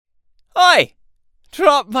Oi!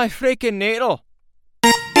 Drop my freaking needle!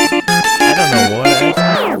 I don't know what it is.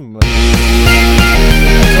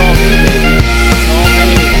 It's all me, baby. It's all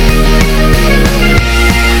me.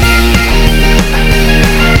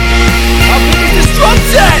 How big is this drum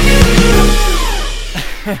set?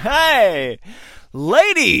 Hey!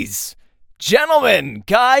 Ladies, gentlemen,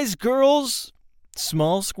 guys, girls,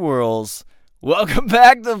 small squirrels, welcome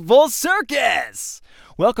back to Full Circus!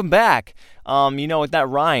 Welcome back. You know what, that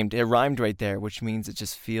rhymed. It rhymed right there, which means it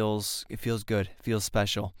just feels good, feels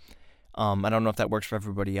special. I don't know if that works for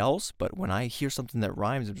everybody else, but when I hear something that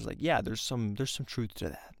rhymes, I'm just like, yeah, there's some truth to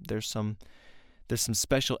that. There's some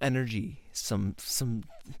special energy, something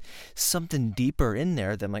deeper in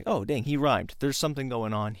there that I'm like, oh, dang, he rhymed. There's something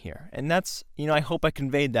going on here. And that's, I hope I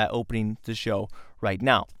conveyed that opening the show right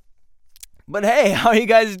now. But hey, how are you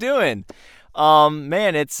guys doing?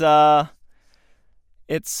 Man, it's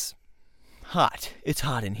hot. It's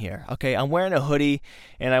hot in here. Okay, I'm wearing a hoodie,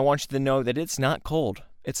 and I want you to know that it's not cold.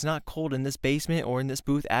 It's not cold in this basement or in this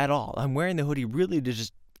booth at all. I'm wearing the hoodie really to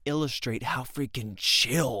just illustrate how freaking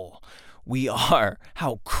chill we are,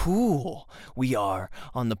 how cool we are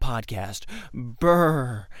on the podcast.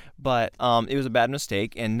 Brr. But it was a bad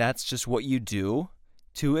mistake, and that's just what you do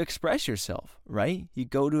to express yourself, right? You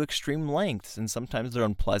go to extreme lengths, and sometimes they're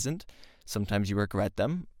unpleasant. Sometimes you regret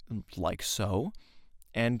them, like so.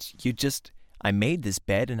 And I made this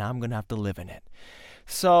bed, and I'm going to have to live in it.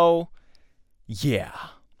 So, yeah,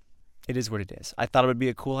 it is what it is. I thought it would be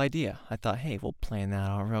a cool idea. I thought, hey, we'll plan that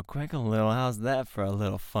out real quick. How's that for a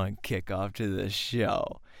little fun kickoff to the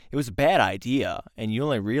show? It was a bad idea, and you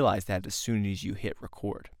only realize that as soon as you hit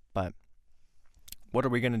record. But what are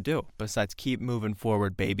we going to do besides keep moving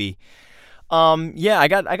forward, baby? Yeah, I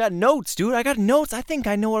got notes, dude. I got notes. I think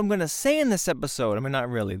I know what I'm going to say in this episode. I mean, not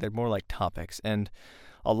really. They're more like topics. And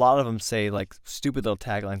a lot of them say like stupid little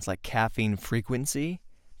taglines like caffeine frequency.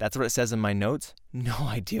 That's what it says in my notes. No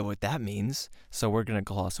idea what that means. So we're going to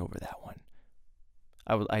gloss over that one.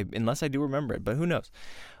 Unless I do remember it, but who knows?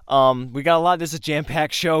 We got a lot. This is a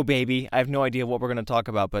jam-packed show, baby. I have no idea what we're going to talk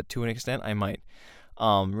about, but to an extent, I might.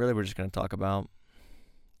 Really, we're just going to talk about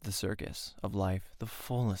the circus of life, the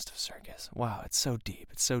fullness of circus. Wow, it's so deep.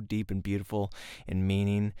 It's so deep and beautiful in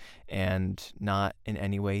meaning and not in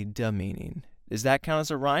any way demeaning. Does that count as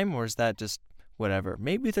a rhyme, or is that just whatever?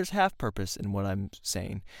 Maybe there's half purpose in what I'm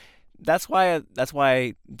saying. That's why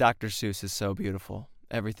Dr. Seuss is so beautiful.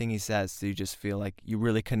 Everything he says, you just feel like you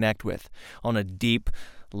really connect with on a deep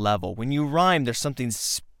level. When you rhyme, there's something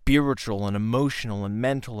spiritual and emotional and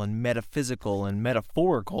mental and metaphysical and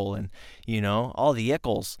metaphorical and, all the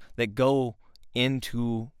ickles that go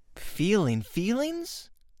into feeling feelings.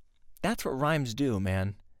 That's what rhymes do,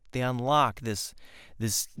 man. They unlock this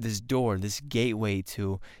door, this gateway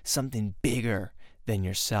to something bigger than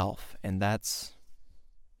yourself. And that's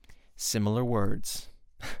similar words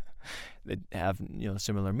that have,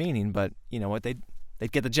 similar meaning, but you know what? They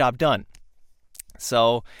get the job done.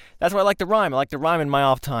 So that's why I like to rhyme. I like to rhyme in my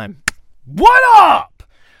off time. What up?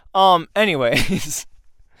 Anyways,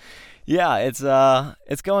 yeah, it's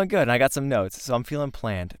going good. And I got some notes, so I'm feeling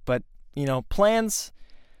planned. But,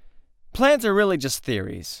 plans are really just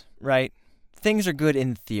theories, right? Things are good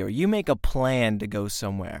in theory. You make a plan to go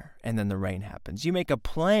somewhere, and then the rain happens. You make a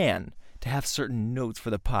plan to have certain notes for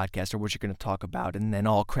the podcast or what you're going to talk about, and then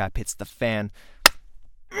all crap hits the fan.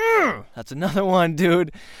 That's another one,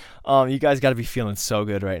 dude. You guys got to be feeling so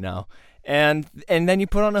good right now. And then you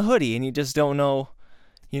put on a hoodie, and you just don't know,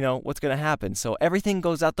 what's going to happen. So everything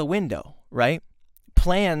goes out the window, right?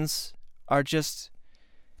 Plans are just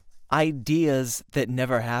ideas that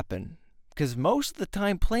never happen. Because most of the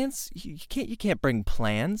time, plans, you can't bring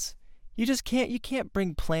plans. You can't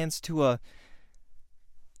bring plans to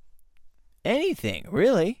anything,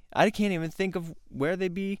 really. I can't even think of where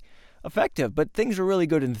they'd be effective, but things are really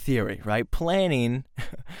good in theory, right? Planning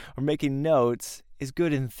or making notes is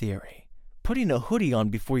good in theory. Putting a hoodie on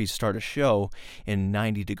before you start a show in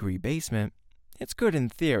 90-degree basement, it's good in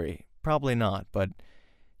theory. Probably not, but,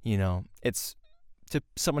 it's to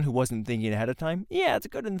someone who wasn't thinking ahead of time, yeah, it's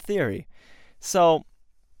good in theory. So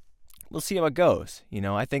we'll see how it goes.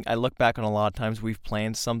 I think I look back on a lot of times we've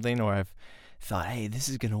planned something or I've thought, hey, this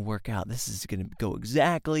is going to work out. This is going to go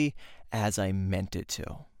exactly as I meant it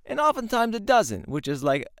to. And oftentimes it doesn't, which is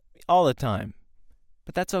like all the time.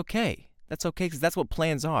 But that's okay. That's okay because that's what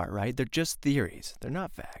plans are, right? They're just theories. They're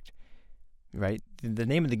not fact, right? The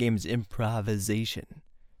name of the game is improvisation.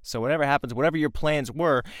 So whatever happens, whatever your plans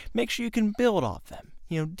were, make sure you can build off them,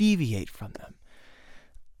 deviate from them.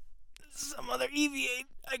 Some other deviate,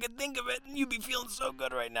 I could think of it, and you'd be feeling so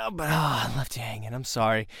good right now, but I left you hanging. I'm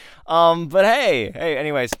sorry. But hey,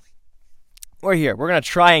 anyways, we're here. We're going to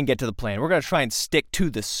try and get to the plan. We're going to try and stick to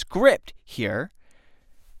the script here.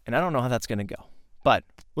 And I don't know how that's going to go. But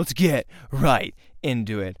let's get right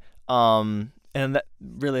into it. And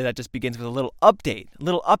that just begins with a little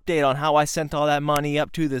update on how I sent all that money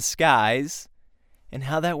up to the skies and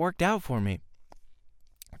how that worked out for me.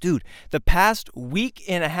 Dude, the past week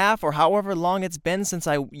and a half or however long it's been since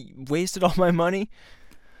I wasted all my money,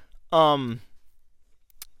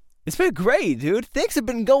 it's been great, dude. Things have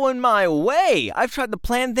been going my way. I've tried to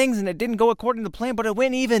plan things and it didn't go according to plan, but it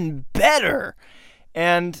went even better.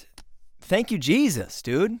 And thank you, Jesus,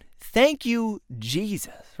 dude. Thank you,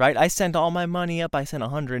 Jesus, right? I sent all my money up. I sent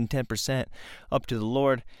 110% up to the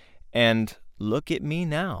Lord. And look at me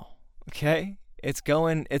now, okay? It's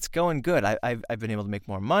going good. I've been able to make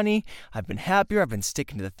more money. I've been happier. I've been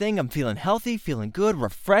sticking to the thing. I'm feeling healthy, feeling good,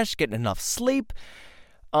 refreshed, getting enough sleep.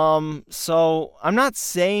 So I'm not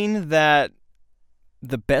saying that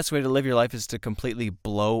the best way to live your life is to completely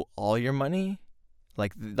blow all your money.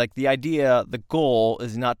 Like the idea, the goal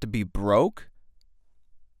is not to be broke.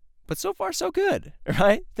 But so far, so good,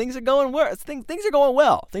 right? Things are going well. Things are going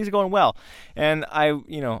well. Things are going well. And I'm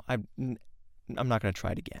not going to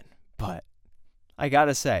try it again. But I got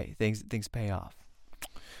to say, things pay off.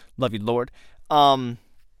 Love you, Lord.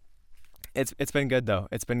 It's been good, though.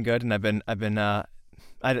 It's been good, and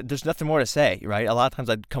there's nothing more to say, right? A lot of times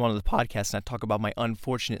I'd come on the podcast and I'd talk about my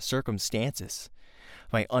unfortunate circumstances,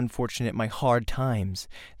 my hard times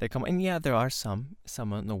that come. And yeah, there are some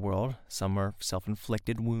in the world. Some are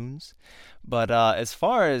self-inflicted wounds. But as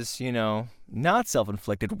far as, not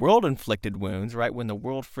self-inflicted, world-inflicted wounds, right? When the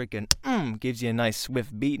world freaking gives you a nice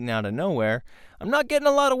swift beating out of nowhere, I'm not getting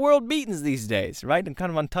a lot of world beatings these days, right? I'm kind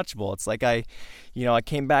of untouchable. It's like I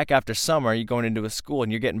came back after summer, you're going into a school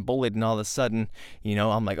and you're getting bullied, and all of a sudden,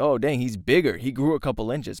 I'm like, oh, dang, he's bigger. He grew a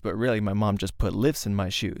couple inches. But really, my mom just put lifts in my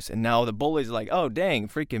shoes. And now the bullies are like, oh, dang,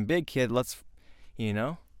 freaking big kid, let's,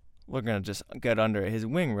 we're going to just get under his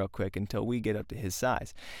wing real quick until we get up to his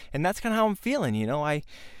size. And that's kind of how I'm feeling,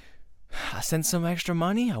 I sent some extra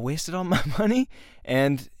money. I wasted all my money.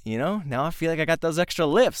 And, now I feel like I got those extra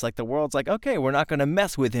lifts. Like the world's like, okay, we're not going to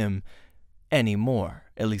mess with him anymore,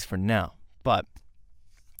 at least for now. But,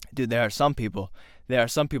 dude, there are some people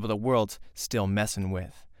the world's still messing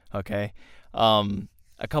with, okay?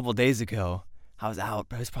 A couple days ago, I was out.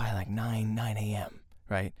 It was probably like 9 a.m.,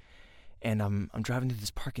 right? And I'm driving through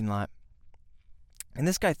this parking lot. And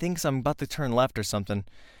this guy thinks I'm about to turn left or something.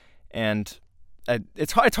 And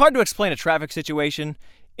it's hard to explain a traffic situation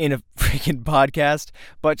in a freaking podcast,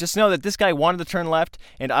 but just know that this guy wanted to turn left,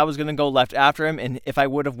 and I was going to go left after him, and if I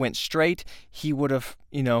would have went straight, he would have,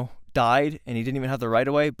 died, and he didn't even have the right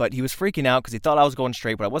of way, but he was freaking out because he thought I was going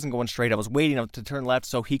straight, but I wasn't going straight. I was waiting to turn left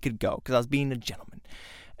so he could go, because I was being a gentleman.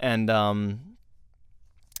 And,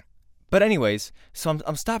 but anyways, so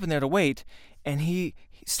I'm stopping there to wait, and he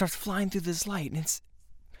starts flying through this light, and it's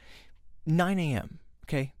 9 a.m.,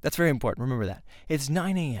 okay? That's very important. Remember that. It's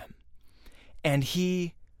 9 a.m. And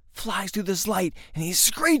he flies through this light, and he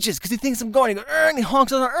screeches because he thinks I'm going. He goes, and he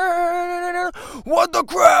honks on the, what the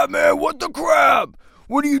crap, man? What the crap?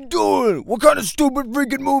 What are you doing? What kind of stupid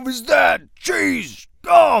freaking move is that? Jeez.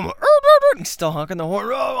 He's still honking the horn.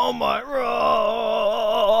 Oh, my.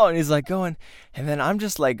 And he's like going. And then I'm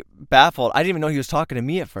just like baffled. I didn't even know he was talking to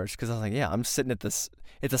me at first because I was like, yeah, I'm sitting at this.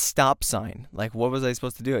 It's a stop sign. Like, what was I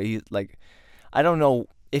supposed to do? I don't know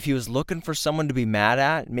if he was looking for someone to be mad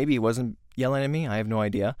at. Maybe he wasn't yelling at me. I have no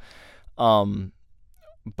idea.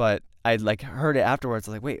 But I heard it afterwards.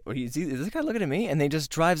 I was like, wait, is this guy looking at me? And then he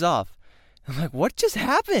just drives off. I'm like, what just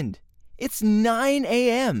happened? It's 9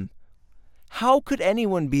 a.m. How could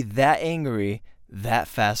anyone be that angry that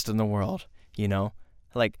fast in the world?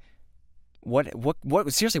 Like, what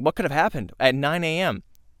seriously, what could have happened at 9 a.m.?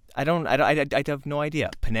 I have no idea.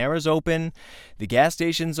 Panera's open, the gas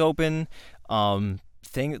station's open,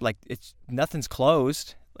 nothing's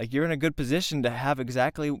closed. Like, you're in a good position to have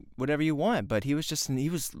exactly whatever you want, but he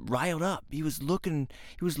was riled up. He was looking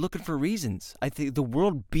for reasons. I think the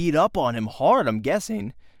world beat up on him hard, I'm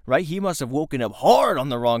guessing, right? He must have woken up hard on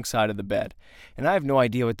the wrong side of the bed. And I have no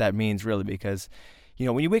idea what that means, really, because,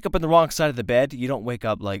 when you wake up on the wrong side of the bed, you don't wake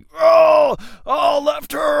up like, oh, left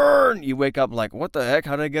turn. You wake up like, what the heck?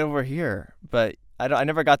 How did I get over here? But I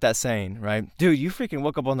never got that saying, right? Dude, you freaking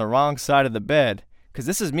woke up on the wrong side of the bed. Because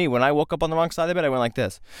this is me. When I woke up on the wrong side of the bed, I went like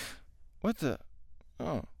this. What the?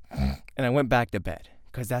 Oh. And I went back to bed.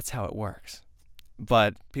 Because that's how it works.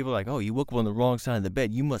 But people are like, oh, you woke up on the wrong side of the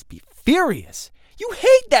bed. You must be furious. You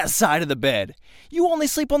hate that side of the bed. You only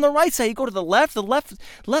sleep on the right side. You go to the left. The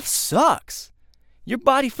left sucks. Your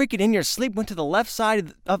body freaking in your sleep went to the left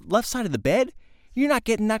side of the bed. You're not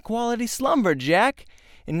getting that quality slumber, Jack.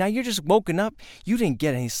 And now you're just woken up. You didn't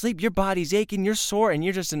get any sleep. Your body's aching. You're sore, and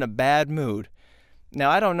you're just in a bad mood. Now,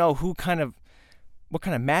 I don't know what kind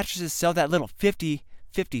of mattresses sell that little 50-50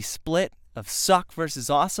 split of suck versus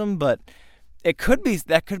awesome, but that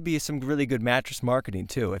could be some really good mattress marketing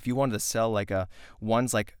too. If you wanted to sell like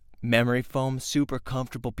one's like memory foam, super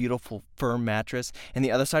comfortable, beautiful, firm mattress, and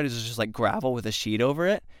the other side is just like gravel with a sheet over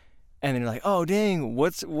it. And then you're like, oh, dang,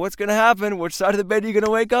 what's going to happen? Which side of the bed are you going to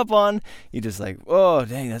wake up on? You're just like, oh,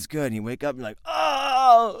 dang, that's good. And you wake up and you're like,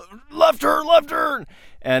 oh, left turn.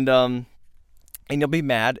 And you'll be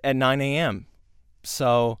mad at 9 a.m.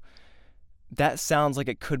 So that sounds like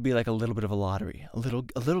it could be like a little bit of a lottery, a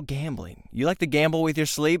little gambling. You like to gamble with your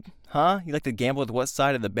sleep? Huh? You like to gamble with what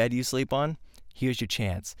side of the bed you sleep on? Here's your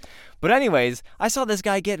chance. But anyways, I saw this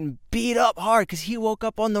guy getting beat up hard because he woke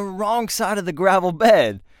up on the wrong side of the gravel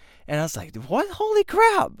bed. And I was like, what? Holy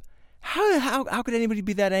crap. How could anybody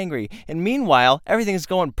be that angry? And meanwhile, everything is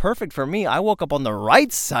going perfect for me. I woke up on the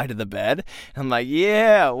right side of the bed. I'm like,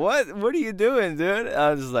 yeah, what are you doing, dude?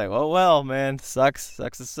 I was just like, oh, well, man, sucks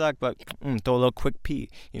to suck. But throw a little quick pee,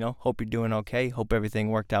 hope you're doing okay. Hope everything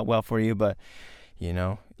worked out well for you. But,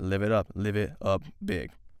 live it up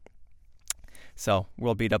big. So,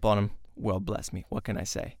 world beat up on him. Well, bless me. What can I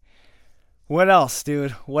say? What else,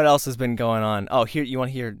 dude? What else has been going on? Oh, here, you want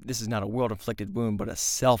to hear, this is not a world-inflicted wound, but a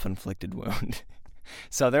self-inflicted wound.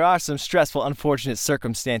 So there are some stressful, unfortunate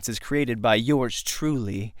circumstances created by yours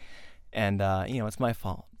truly. And, it's my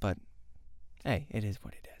fault. But, hey, it is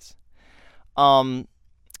what it is.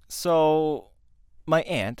 So my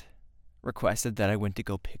aunt requested that I went to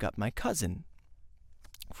go pick up my cousin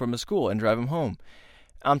from school and drive him home.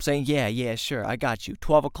 I'm saying, yeah, sure, I got you.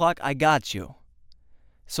 12 o'clock, I got you.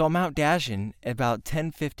 So I'm out dashing at about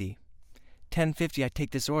 10:50. 10:50, I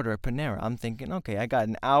take this order at Panera. I'm thinking, okay, I got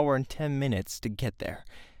an hour and 10 minutes to get there.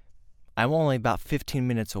 I'm only about 15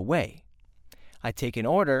 minutes away. I take an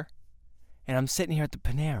order, and I'm sitting here at the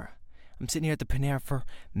Panera. I'm sitting here at the Panera for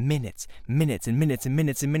minutes and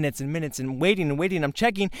waiting. I'm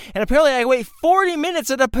checking, and apparently I wait 40 minutes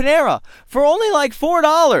at a Panera for only like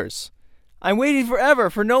 $4. I'm waiting forever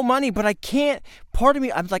for no money, but I can't. Part of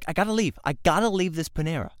me, I'm like, I gotta leave. I gotta leave this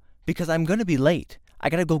Panera because I'm gonna be late. I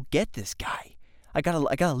gotta go get this guy. I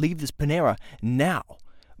gotta leave this Panera now.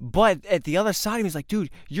 But at the other side of me, he's like, dude,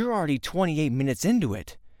 you're already 28 minutes into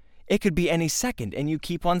it. It could be any second, and you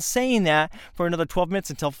keep on saying that for another 12 minutes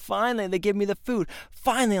until finally they give me the food.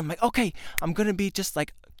 Finally, I'm like, okay, I'm gonna be just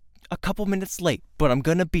like a couple minutes late, but I'm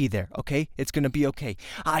gonna be there, okay? It's gonna be okay.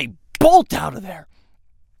 I bolt out of there.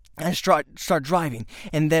 I start driving,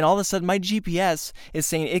 and then all of a sudden my GPS is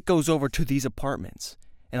saying it goes over to these apartments.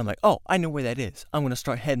 And I'm like, oh, I know where that is. I'm going to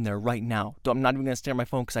start heading there right now. I'm not even going to stare at my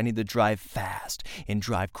phone because I need to drive fast and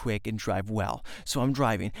drive quick and drive well. So I'm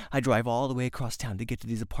driving. I drive all the way across town to get to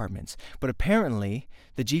these apartments. But apparently,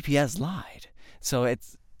 the GPS lied. So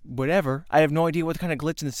it's whatever. I have no idea what kind of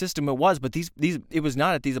glitch in the system it was, but it was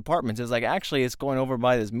not at these apartments. It was like, actually, it's going over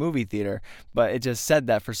by this movie theater. But it just said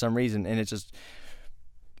that for some reason, and it just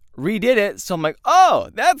redid it. So I'm like, oh,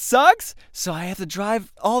 that sucks. So I have to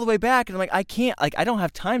drive all the way back, and I'm like, I don't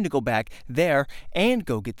have time to go back there and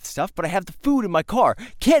go get the stuff, but I have the food in my car.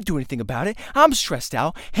 Can't do anything about it. I'm stressed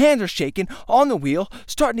out, hands are shaking, on the wheel,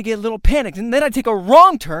 starting to get a little panicked, and then I take a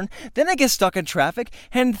wrong turn, then I get stuck in traffic,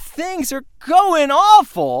 and things are going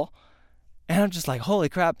awful. And I'm just like, holy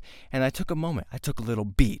crap. And I took a moment. I took a little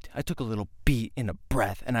beat in a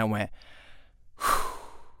breath, and I went, whew,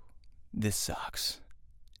 this sucks.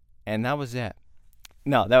 And that was it.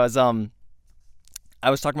 No, that was, I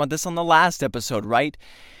was talking about this on the last episode, right?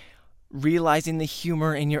 Realizing the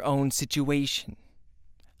humor in your own situation,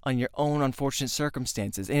 on your own unfortunate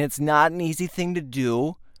circumstances. And it's not an easy thing to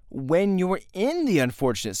do when you're in the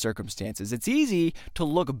unfortunate circumstances. It's easy to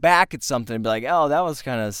look back at something and be like, oh, that was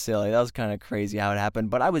kind of silly. That was kind of crazy how it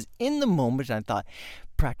happened. But I was in the moment, and I thought,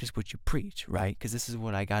 practice what you preach, right? Because this is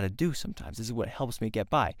what I got to do sometimes. This is what helps me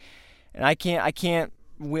get by. And I can't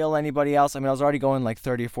will anybody else. I mean, I was already going like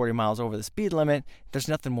 30 or 40 miles over the speed limit. There's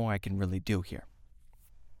nothing more I can really do here.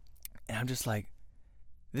 And I'm just like,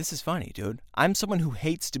 this is funny, dude. I'm someone who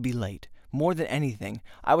hates to be late. More than anything,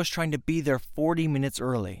 I was trying to be there 40 minutes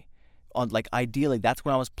early. Ideally, that's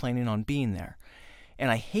when I was planning on being there.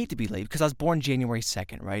 And I hate to be late because I was born January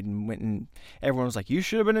 2nd, right? And everyone was like, you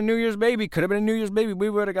should have been a New Year's baby. Could have been a New Year's baby.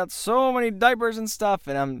 We would have got so many diapers and stuff.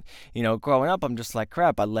 And I'm, growing up, I'm just like,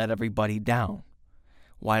 crap, I let everybody down.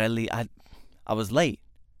 Why did I leave? I was late.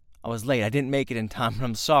 I didn't make it in time, and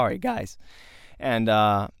I'm sorry, guys. And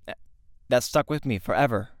that stuck with me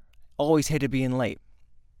forever. Always hated being late.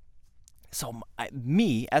 So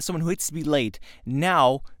me, as someone who hates to be late,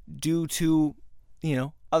 now due to,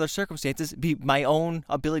 other circumstances, be my own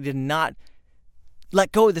ability to not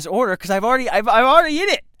let go of this order because I've already in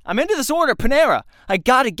it. I'm into this order, Panera. I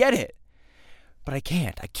gotta get it, but I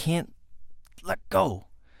can't let go.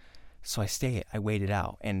 So I wait it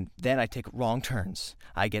out, and then I take wrong turns.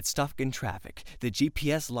 I get stuck in traffic. The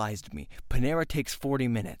GPS lies to me. Panera takes 40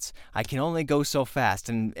 minutes. I can only go so fast,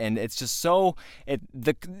 and it's just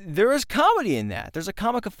there is comedy in that. There's a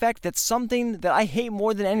comic effect that's something that I hate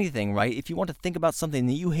more than anything, right? If you want to think about something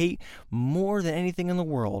that you hate more than anything in the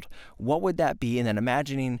world, what would that be? And then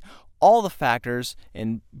imagining all the factors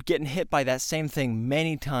and getting hit by that same thing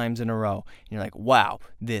many times in a row. And you're like, wow,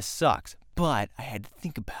 this sucks. But I had to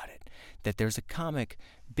think about it. That there's a comic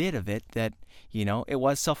bit of it that, it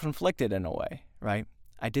was self-inflicted in a way, right?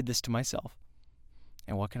 I did this to myself.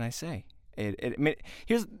 And what can I say?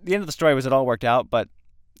 Here's the end of the story was it all worked out, but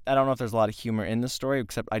I don't know if there's a lot of humor in the story,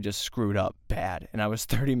 except I just screwed up bad. And I was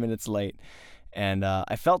 30 minutes late. And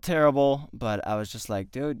I felt terrible, but I was just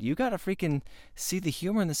like, dude, you got to freaking see the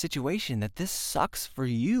humor in the situation that this sucks for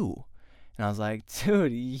you. And I was like,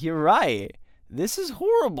 dude, you're right. This is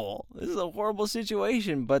horrible. This is a horrible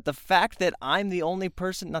situation. But the fact that I'm the only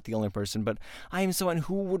person, not the only person, but I am someone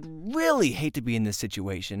who would really hate to be in this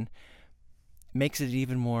situation makes it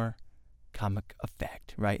even more comic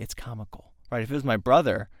effect, right? It's comical, right? If it was my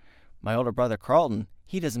brother, my older brother, Carlton,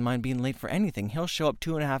 he doesn't mind being late for anything. He'll show up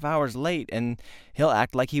 2.5 hours late and he'll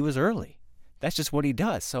act like he was early. That's just what he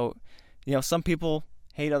does. So, some people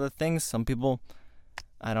hate other things. Some people,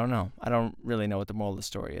 I don't know. I don't really know what the moral of the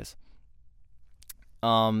story is. The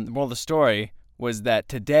moral of the story was that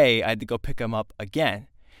today I had to go pick him up again.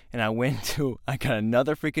 And I got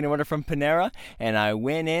another freaking order from Panera, and I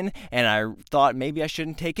went in, and I thought maybe I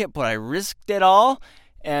shouldn't take it, but I risked it all,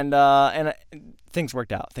 and things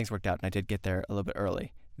worked out. And I did get there a little bit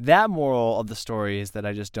early. That moral of the story is that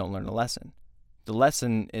I just don't learn a lesson. The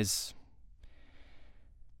lesson is,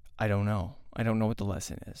 I don't know. I don't know what the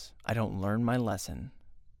lesson is. I don't learn my lesson.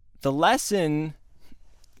 The lesson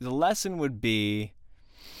would be,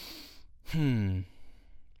 I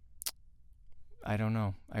don't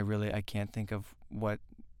know. I can't think of what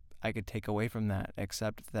I could take away from that,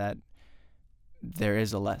 except that there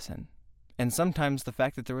is a lesson. And sometimes the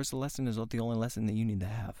fact that there is a lesson is not the only lesson that you need to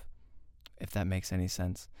have, if that makes any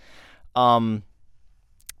sense.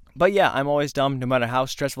 But yeah, I'm always dumb. No matter how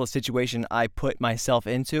stressful a situation I put myself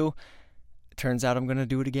into, it turns out I'm going to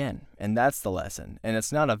do it again. And that's the lesson. And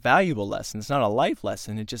it's not a valuable lesson. It's not a life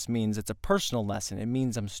lesson. It just means it's a personal lesson. It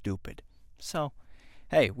means I'm stupid. So,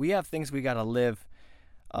 hey, we have things we got to live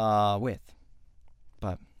with.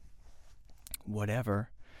 But whatever.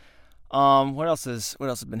 What else has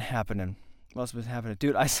been happening?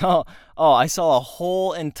 Dude, I saw a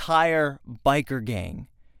whole entire biker gang.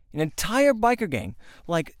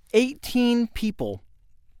 Like 18 people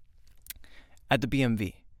at the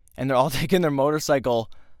BMV. And they're all taking their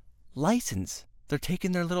motorcycle license. They're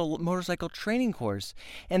taking their little motorcycle training course.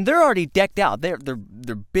 And they're already decked out. They're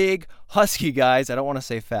big, husky guys. I don't want to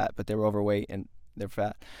say fat, but they were overweight and they're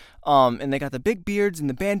fat. And they got the big beards and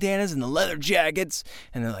the bandanas and the leather jackets.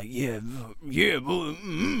 And they're like, yeah, boy,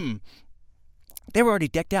 They were already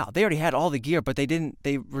decked out. They already had all the gear, but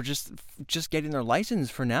they were just getting their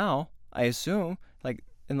license for now, I assume. Like,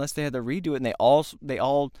 unless they had to redo it and they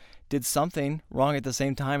all did something wrong at the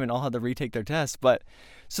same time and all had to retake their tests. But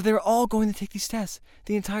so they were all going to take these tests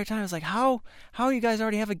the entire time. I was like, how you guys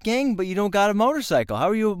already have a gang, but you don't got a motorcycle? How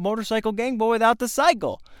are you a motorcycle gang, but without the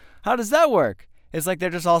cycle? How does that work? It's like they're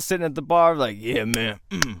just all sitting at the bar like, yeah, man,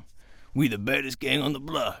 we the baddest gang on the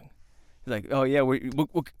block. He's like, oh yeah,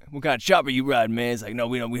 what kind of chopper you riding, man? It's like, no,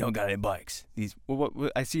 we don't got any bikes.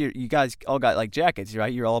 I see you guys all got like jackets,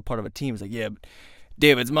 right? You're all part of a team. It's like, yeah, but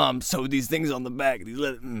David's mom sewed these things on the back.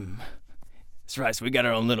 That's right. So we got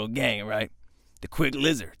our own little gang, right? The Quick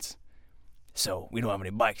Lizards. So we don't have any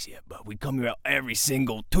bikes yet, but we come here out every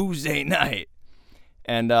single Tuesday night.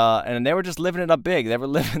 And they were just living it up big. They were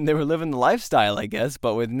living the lifestyle, I guess,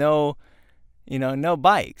 but with no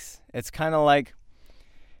bikes. It's kind of like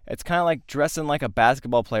dressing like a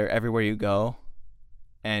basketball player everywhere you go,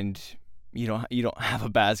 and you don't have a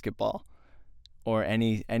basketball or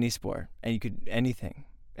any sport, and you could anything.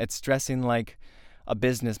 It's dressing like a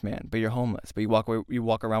businessman, but you're homeless. But you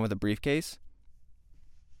walk around with a briefcase,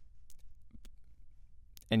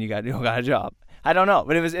 and you got a job. I don't know,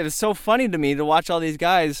 but it was so funny to me to watch all these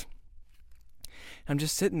guys. I'm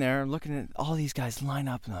just sitting there looking at all these guys line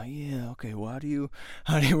up and like, yeah, okay, well, how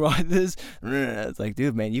do you ride this? It's like,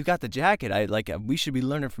 dude, man, you got the jacket. We should be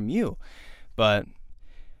learning from you. But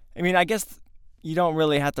I mean, I guess you don't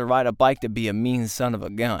really have to ride a bike to be a mean son of a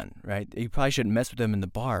gun, right? You probably shouldn't mess with them in the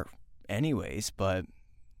bar anyways, but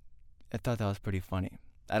I thought that was pretty funny.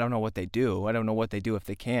 I don't know what they do. I don't know what they do if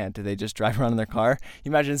they can't. Do they just drive around in their car?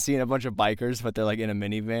 You imagine seeing a bunch of bikers, but they're like in a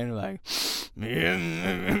minivan, like,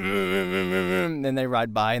 and then they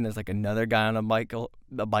ride by, and there's like another guy on a bicycle.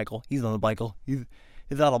 He's on a bicycle. He's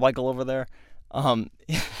on a bicycle over there.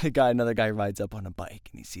 Another guy rides up on a bike,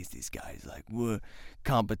 and he sees these guys like, what,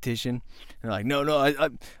 competition? And they're like, no, I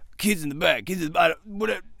kids in the back. Kids in the back.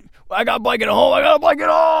 I got a bike at home.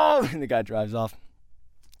 And the guy drives off.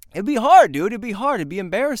 It'd be hard, dude. It'd be hard. It'd be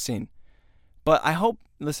embarrassing. But I hope,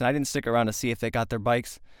 listen, I didn't stick around to see if they got their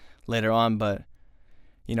bikes later on, but,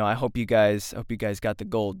 I hope you guys got the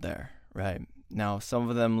gold there, right? Now, some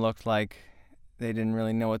of them looked like they didn't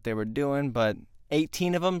really know what they were doing, but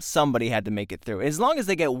 18 of them, somebody had to make it through. As long as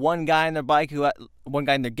they get one guy in their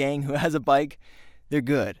gang who has a bike, they're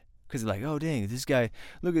good. Because they're like, oh, dang, this guy,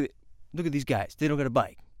 look at these guys. They don't got a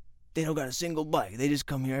bike. They don't got a single bike. They just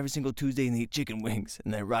come here every single Tuesday and eat chicken wings.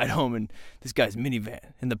 And they ride home in this guy's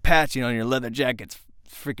minivan. And the patching on your leather jacket's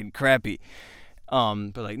freaking crappy.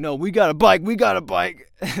 But like, no, we got a bike.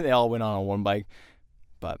 They all went on one bike.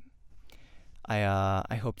 But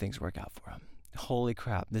I hope things work out for them. Holy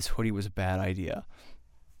crap, this hoodie was a bad idea.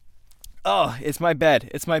 Oh, it's my bed.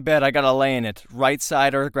 I gotta lay in it. Right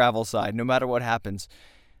side or gravel side, no matter what happens.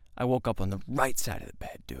 I woke up on the right side of the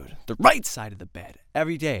bed, dude. The right side of the bed.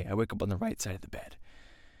 Every day, I wake up on the right side of the bed.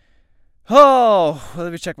 Oh,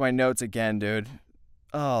 let me check my notes again, dude.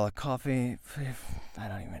 Oh, the coffee. I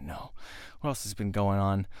don't even know. What else has been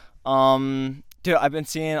going on? Dude, I've been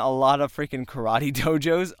seeing a lot of freaking karate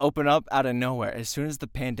dojos open up out of nowhere. As soon as the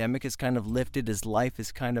pandemic is kind of lifted, as life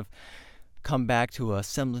has kind of come back to a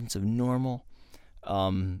semblance of normal,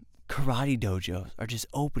 karate dojos are just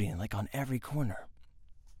opening like on every corner.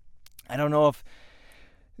 I don't know if,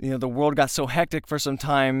 the world got so hectic for some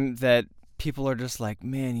time that people are just like,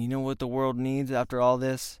 man, you know what the world needs after all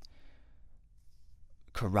this?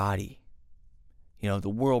 Karate. The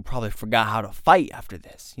world probably forgot how to fight after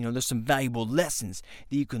this. There's some valuable lessons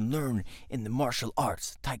that you can learn in the martial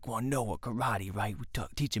arts, taekwondo or karate, right? We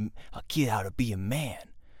teach a kid how to be a man.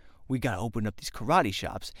 We got to open up these karate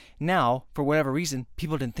shops. Now, for whatever reason,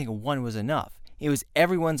 people didn't think one was enough. It was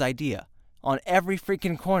everyone's idea. On every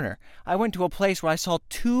freaking corner. I went to a place where I saw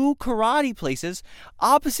 2 karate places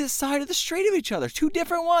opposite side of the street of each other. 2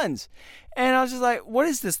 different ones. And I was just like, what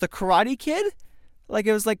is this, the Karate Kid? Like,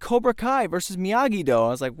 it was like Cobra Kai versus Miyagi-Do. I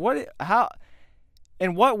was like, what, how,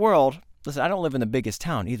 in what world? Listen, I don't live in the biggest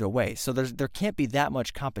town either way, so there can't be that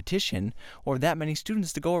much competition or that many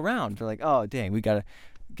students to go around. They're like, oh, dang, we got to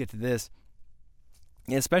get to this.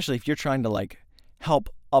 And especially if you're trying to, like, help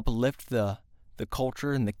uplift the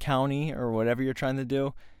culture in the county or whatever you're trying to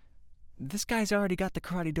do. This guy's already got the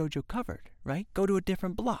karate dojo covered, right? Go to a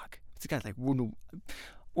different block. This guy's like, we're going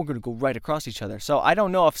to go right across each other. So I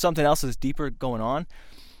don't know if something else is deeper going on,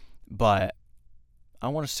 but I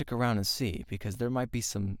want to stick around and see, because there might be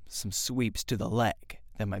some sweeps to the leg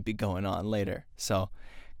that might be going on later. So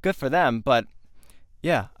good for them, but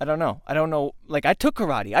yeah, I don't know. Like, I took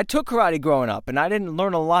karate growing up, and I didn't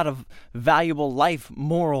learn a lot of valuable life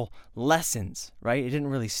moral lessons, right? It didn't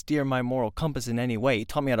really steer my moral compass in any way. It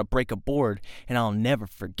taught me how to break a board, and I'll never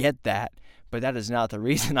forget that. But that is not the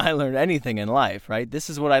reason I learned anything in life, right? This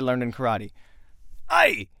is what I learned in karate.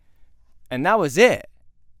 Aye! And that was it.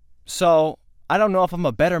 So, I don't know if I'm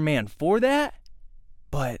a better man for that,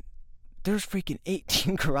 but there's freaking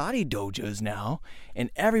 18 karate dojos now,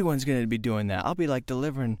 and everyone's going to be doing that. I'll be like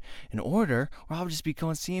delivering an order, or I'll just be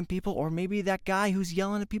going seeing people, or maybe that guy who's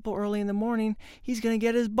yelling at people early in the morning, he's going to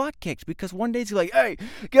get his butt kicked, because one day he's like, hey,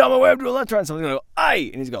 get out of my way, I'm doing a left turn. Someone's going to go,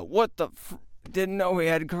 aye! And he's going, what the didn't know we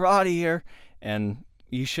had karate here. And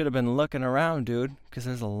you should have been looking around, dude, because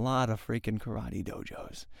there's a lot of freaking karate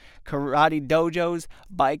dojos. Karate dojos,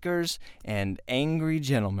 bikers, and angry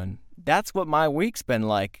gentlemen. That's what my week's been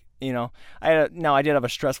like. I did have a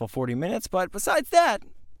stressful 40 minutes, but besides that,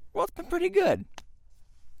 well, it's been pretty good.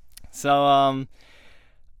 So,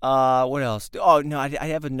 what else? Oh, no, I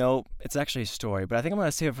have a note. It's actually a story, but I think I'm going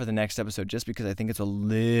to save it for the next episode just because I think it's a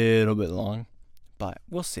little bit long, but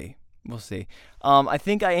we'll see. I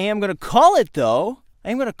think I am going to call it, though.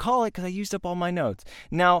 I am going to call it because I used up all my notes.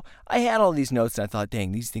 Now, I had all these notes and I thought,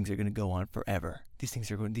 dang, these things are going to go on forever. These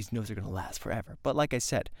notes are going to last forever. But like I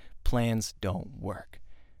said, plans don't work.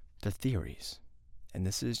 They're theories. And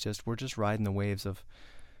this is we're just riding the waves of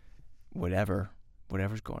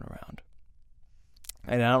whatever's going around.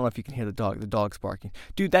 And I don't know if you can hear the dog. The dog's barking.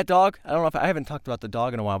 Dude, that dog, I haven't talked about the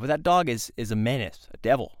dog in a while, but that dog is a menace, a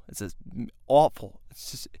devil. It's awful.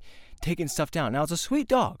 It's just, taking stuff down. Now, it's a sweet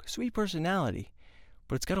dog, sweet personality,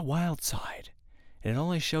 but it's got a wild side. And it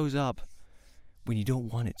only shows up when you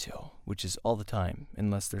don't want it to, which is all the time,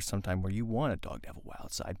 unless there's some time where you want a dog to have a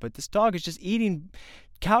wild side. But this dog is just eating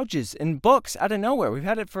couches and books out of nowhere. We've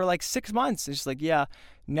had it for like 6 months. It's just like, yeah,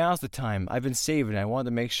 now's the time. I've been saving. I wanted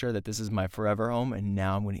to make sure that this is my forever home, and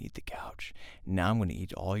now I'm going to eat the couch. Now I'm going to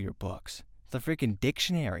eat all your books. The freaking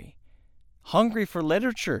dictionary. Hungry for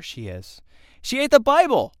literature, she is. She ate the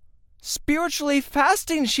Bible. Spiritually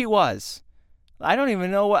fasting she was. I don't even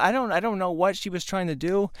know what I don't know what she was trying to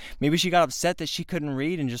do. Maybe she got upset that she couldn't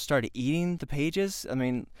read and just started eating the pages. I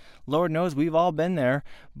mean, Lord knows we've all been there,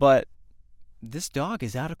 but this dog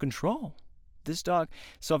is out of control. This dog.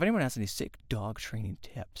 So if anyone has any sick dog training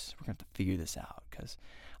tips, we're going to have to figure this out, because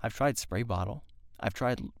I've tried spray bottle. I've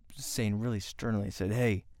tried saying really sternly, said,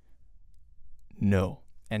 "Hey, no."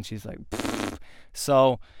 And she's like, pfft.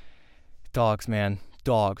 So dogs, man,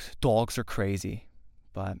 dogs are crazy,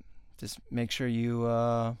 but just make sure you,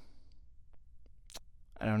 I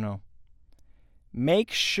don't know.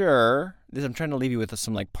 Make sure, I'm trying to leave you with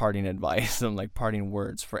some like parting advice, some like parting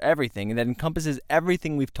words for everything, and that encompasses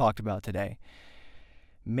everything we've talked about today.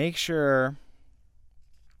 Make sure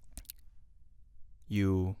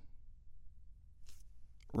you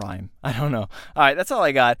rhyme. I don't know. All right, that's all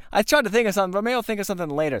I got. I tried to think of something, but maybe I'll think of something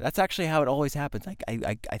later. That's actually how it always happens. Like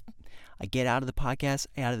I get out of the podcast,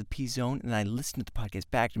 out of the P zone, and I listen to the podcast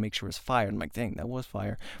back to make sure it's fire. And I'm like, dang, that was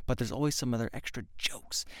fire. But there's always some other extra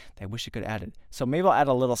jokes that I wish I could have added. So maybe I'll add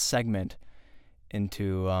a little segment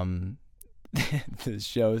into the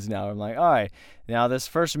shows now. I'm like, all right, now this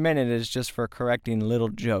first minute is just for correcting little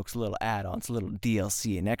jokes, little add-ons, little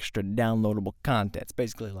DLC, and extra downloadable content. It's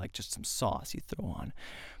basically like just some sauce you throw on.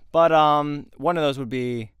 But one of those would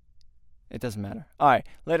be, it doesn't matter. All right,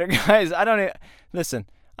 later, guys. Listen,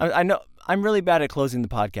 I know I'm really bad at closing the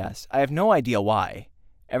podcast. I have no idea why.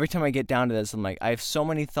 Every time I get down to this, I'm like, I have so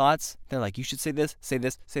many thoughts. They're like, you should say this, say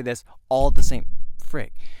this, say this, all at the same,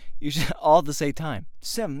 frick. You should all at the same time.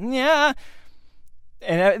 Yeah.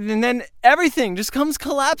 And then everything just comes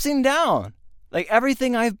collapsing down. Like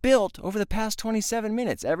everything I've built over the past 27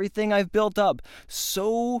 minutes, everything I've built up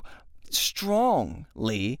so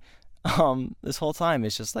strongly this whole time,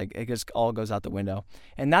 it's just like it just all goes out the window.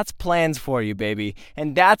 And that's plans for you, baby.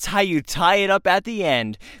 And that's how you tie it up at the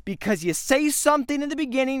end, because you say something in the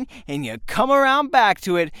beginning and you come around back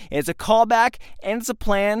to it. It's a callback and it's a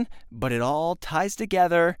plan, but it all ties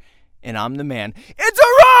together, and I'm the man. It's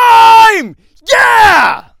a rhyme!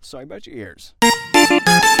 Yeah! Sorry about your ears.